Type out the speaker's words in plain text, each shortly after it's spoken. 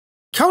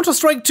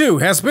Counter-Strike 2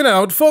 has been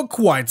out for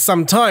quite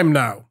some time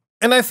now,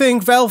 and I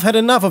think Valve had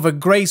enough of a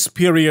grace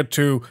period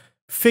to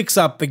fix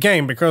up the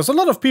game, because a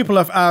lot of people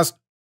have asked,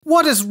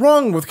 what is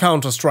wrong with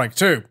Counter-Strike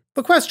 2?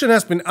 The question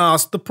has been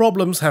asked, the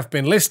problems have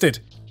been listed.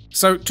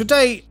 So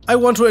today I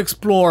want to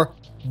explore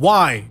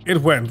why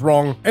it went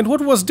wrong and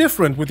what was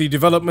different with the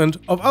development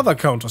of other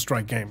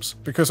Counter-Strike games,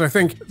 because I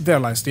think there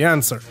lies the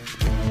answer.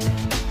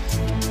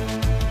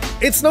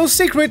 It's no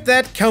secret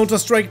that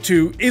Counter-Strike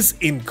 2 is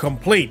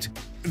incomplete.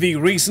 The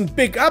recent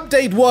big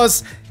update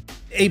was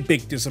a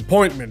big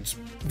disappointment.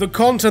 The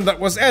content that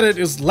was added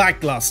is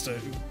lackluster.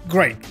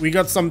 Great, we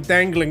got some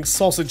dangling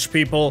sausage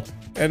people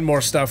and more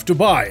stuff to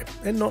buy,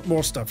 and not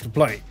more stuff to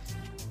play.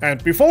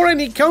 And before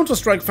any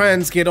Counter-Strike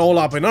fans get all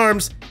up in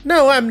arms,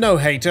 no, I'm no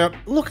hater,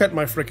 look at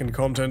my frickin'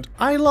 content,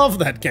 I love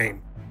that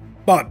game.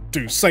 But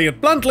to say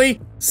it bluntly,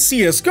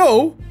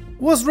 CSGO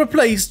was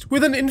replaced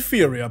with an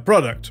inferior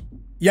product.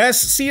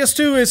 Yes,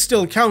 CS2 is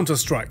still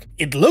Counter-Strike.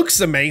 It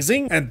looks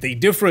amazing, and the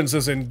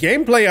differences in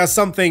gameplay are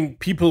something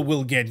people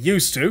will get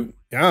used to.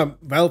 Yeah,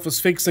 Valve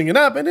is fixing it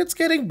up and it's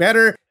getting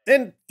better.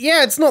 And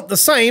yeah, it's not the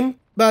same,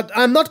 but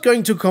I'm not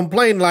going to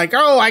complain like,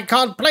 oh, I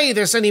can't play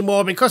this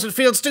anymore because it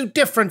feels too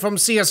different from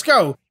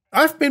CSGO.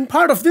 I've been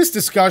part of this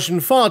discussion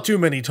far too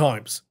many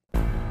times.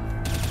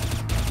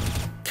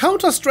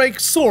 Counter-Strike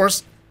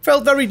Source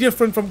felt very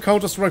different from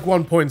Counter-Strike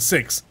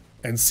 1.6.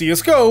 And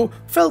CSGO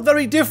felt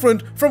very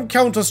different from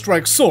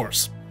Counter-Strike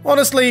Source.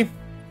 Honestly,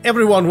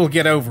 everyone will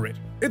get over it.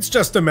 It's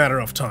just a matter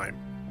of time.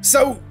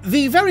 So,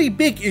 the very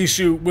big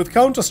issue with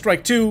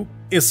Counter-Strike 2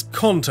 is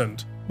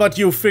content. But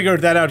you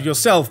figured that out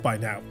yourself by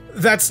now.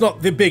 That's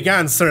not the big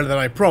answer that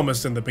I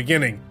promised in the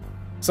beginning.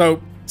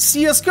 So,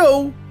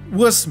 CSGO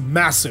was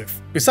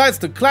massive. Besides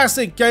the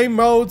classic game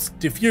modes,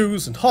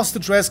 defuse and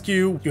hostage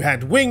rescue, you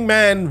had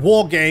Wingman,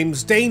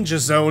 Wargames, Danger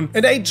Zone,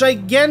 and a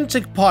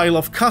gigantic pile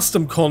of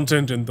custom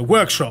content in the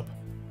workshop.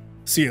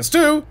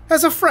 CS2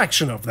 has a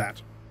fraction of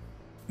that.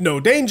 No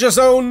Danger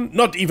Zone,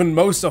 not even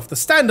most of the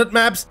standard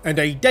maps, and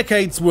a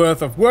decade's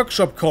worth of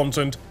workshop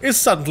content is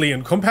suddenly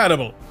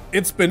incompatible.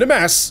 It's been a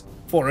mess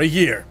for a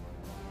year.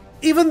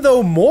 Even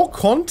though more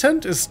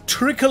content is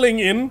trickling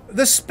in,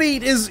 the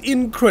speed is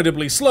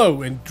incredibly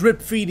slow and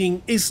drip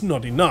feeding is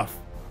not enough.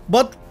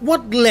 But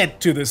what led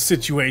to this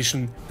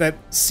situation that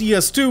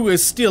CS2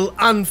 is still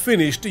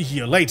unfinished a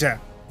year later?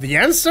 The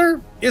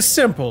answer is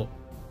simple: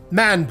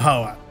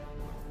 manpower.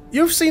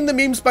 You've seen the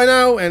memes by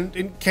now, and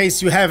in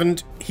case you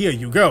haven't, here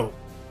you go.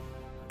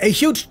 A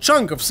huge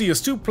chunk of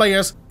CS2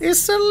 players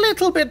is a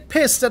little bit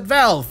pissed at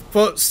Valve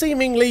for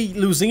seemingly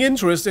losing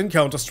interest in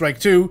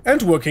Counter-Strike 2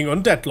 and working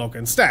on Deadlock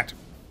instead.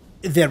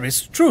 There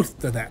is truth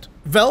to that.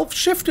 Valve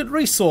shifted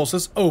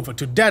resources over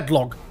to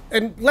Deadlock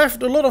and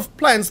left a lot of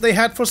plans they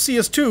had for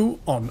CS2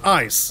 on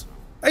ice.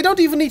 I don't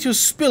even need to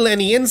spill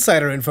any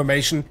insider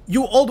information,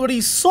 you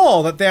already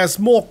saw that there's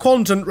more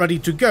content ready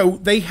to go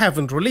they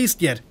haven't released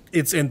yet.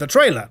 It's in the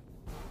trailer.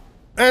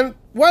 And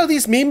while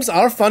these memes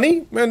are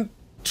funny and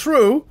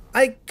true,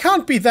 I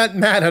can't be that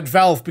mad at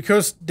Valve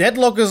because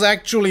Deadlock is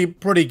actually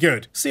pretty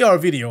good. See our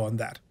video on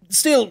that.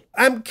 Still,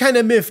 I'm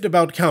kinda miffed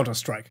about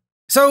Counter-Strike.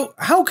 So,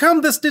 how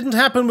come this didn't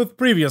happen with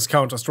previous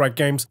Counter-Strike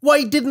games?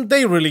 Why didn't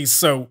they release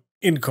so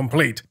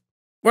incomplete?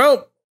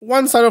 Well,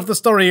 one side of the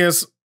story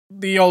is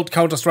the old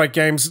Counter-Strike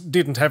games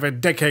didn't have a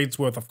decade's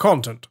worth of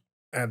content.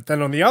 And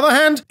then on the other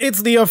hand,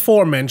 it's the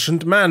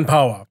aforementioned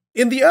manpower.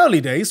 In the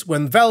early days,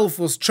 when Valve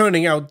was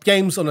churning out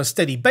games on a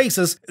steady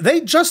basis, they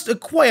just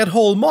acquired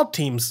whole mod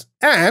teams.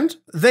 And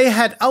they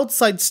had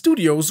outside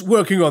studios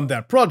working on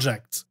their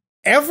projects.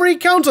 Every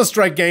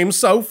Counter-Strike game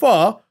so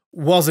far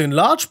was in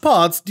large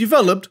parts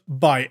developed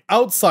by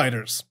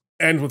outsiders.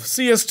 And with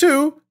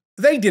CS2,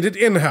 they did it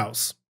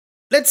in-house.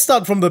 Let's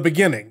start from the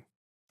beginning.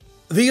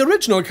 The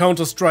original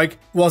Counter-Strike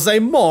was a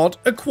mod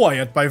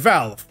acquired by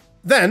Valve.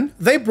 Then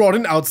they brought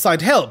in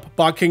outside help,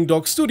 Barking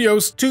Dog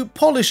Studios, to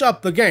polish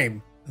up the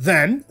game.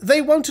 Then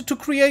they wanted to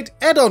create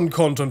add-on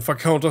content for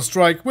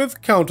Counter-Strike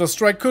with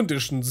Counter-Strike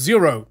Conditions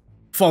 0.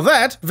 For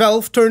that,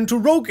 Valve turned to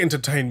Rogue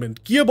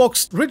Entertainment,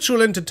 Gearbox,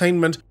 Ritual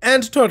Entertainment,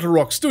 and Turtle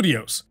Rock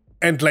Studios.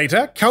 And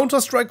later,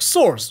 Counter-Strike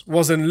Source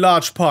was in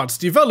large parts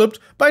developed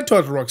by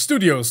Turtle Rock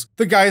Studios,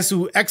 the guys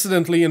who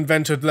accidentally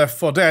invented Left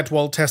 4 Dead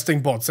while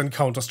testing bots in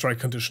Counter-Strike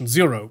Condition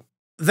 0.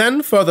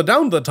 Then, further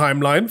down the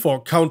timeline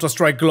for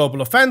Counter-Strike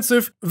Global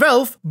Offensive,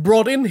 Valve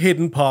brought in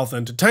Hidden Path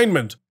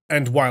Entertainment.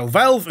 And while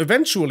Valve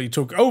eventually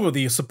took over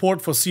the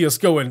support for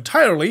CSGO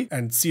entirely,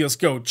 and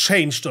CSGO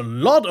changed a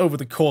lot over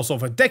the course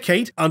of a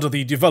decade under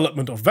the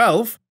development of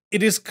Valve,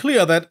 it is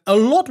clear that a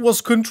lot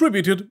was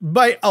contributed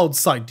by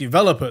outside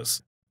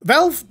developers.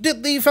 Valve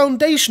did the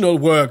foundational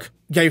work,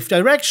 gave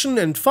direction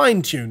and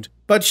fine-tuned,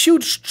 but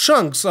huge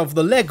chunks of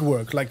the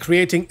legwork like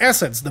creating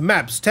assets, the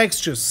maps,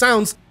 textures,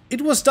 sounds,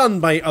 it was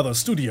done by other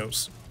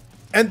studios.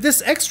 And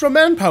this extra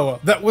manpower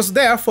that was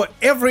there for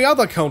every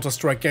other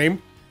Counter-Strike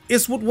game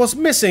is what was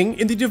missing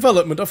in the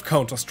development of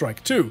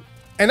Counter-Strike 2.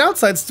 An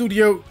outside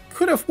studio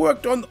could have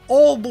worked on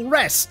all the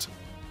rest.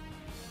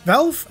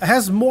 Valve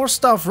has more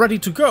stuff ready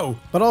to go,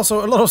 but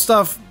also a lot of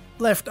stuff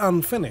left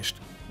unfinished.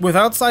 With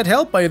outside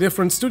help by a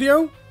different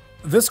studio,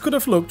 this could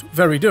have looked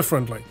very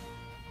differently.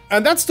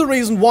 And that's the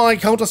reason why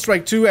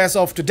Counter-Strike 2 as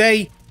of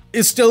today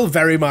is still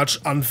very much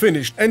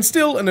unfinished and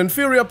still an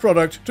inferior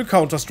product to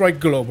Counter-Strike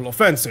Global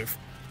Offensive.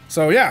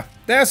 So yeah,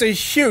 there's a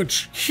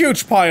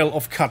huge pile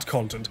of cut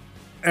content.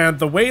 And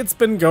the way it's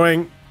been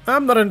going,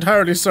 I'm not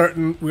entirely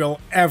certain we're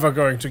ever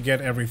going to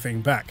get everything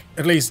back.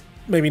 At least,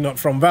 maybe not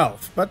from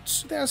Valve.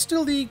 But there's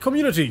still the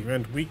community,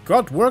 and we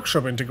got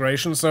workshop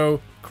integration, so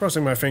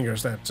crossing my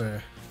fingers that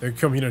the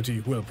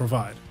community will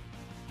provide.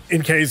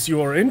 In case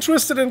you're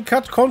interested in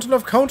cut content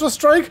of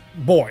Counter-Strike,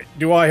 boy,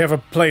 do I have a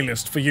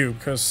playlist for you,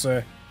 because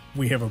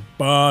we have a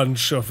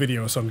bunch of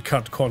videos on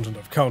cut content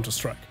of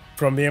Counter-Strike.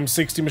 From the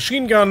M60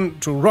 machine gun,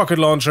 to rocket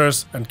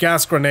launchers and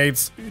gas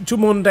grenades, to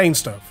mundane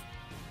stuff.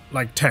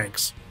 Like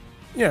tanks.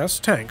 Yes,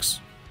 tanks.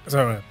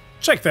 So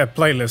check that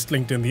playlist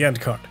linked in the end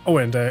card. Oh,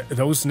 and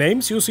those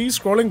names you see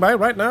scrolling by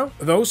right now,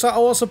 those are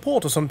our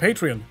supporters on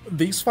Patreon.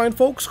 These fine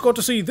folks got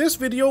to see this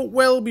video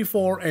well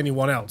before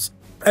anyone else.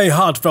 A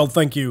heartfelt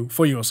thank you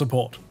for your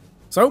support.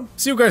 So,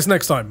 see you guys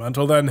next time.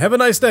 Until then, have a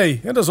nice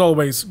day, and as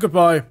always,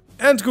 goodbye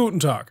and guten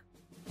Tag.